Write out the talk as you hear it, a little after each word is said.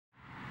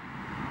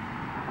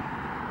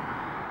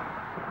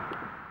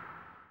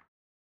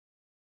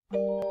Depue,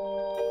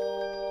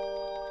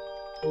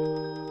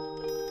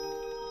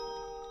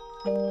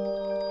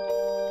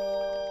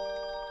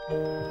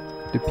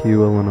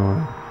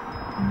 Illinois.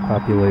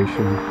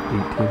 Population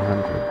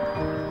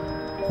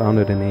 1,800.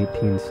 Founded in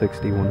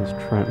 1861 as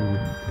Trenton,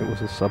 it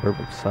was a suburb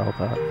of South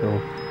Ottville,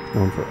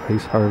 known for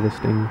ice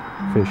harvesting,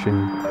 fishing,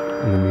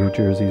 and the New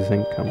Jersey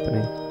Zinc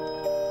Company.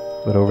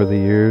 But over the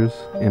years,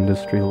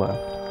 industry left,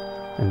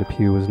 and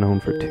Depue was known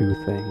for two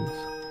things: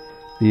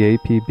 the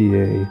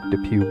APBA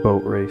Depue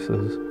boat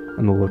races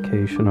and the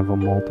location of a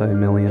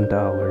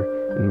multi-million-dollar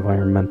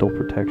Environmental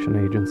Protection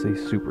Agency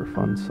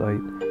Superfund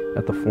site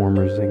at the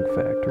former zinc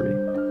factory.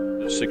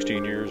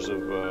 16 years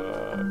of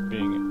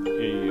being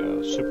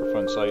a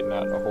Superfund site,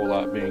 not a whole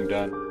lot being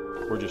done.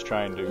 We're just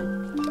trying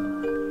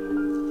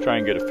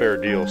and get a fair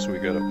deal, so we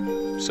got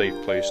a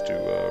safe place to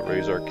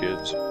raise our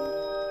kids.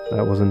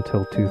 That was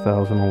until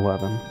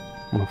 2011,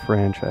 when a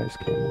franchise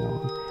came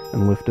along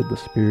and lifted the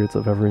spirits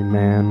of every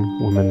man,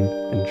 woman,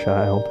 and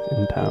child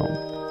in town.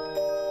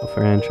 A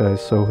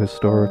franchise so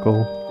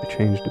historical, it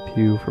changed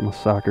Depue from a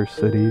soccer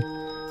city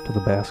to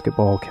the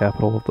basketball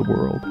capital of the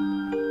world.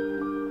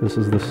 This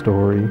is the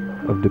story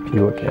of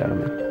Depue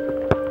Academy.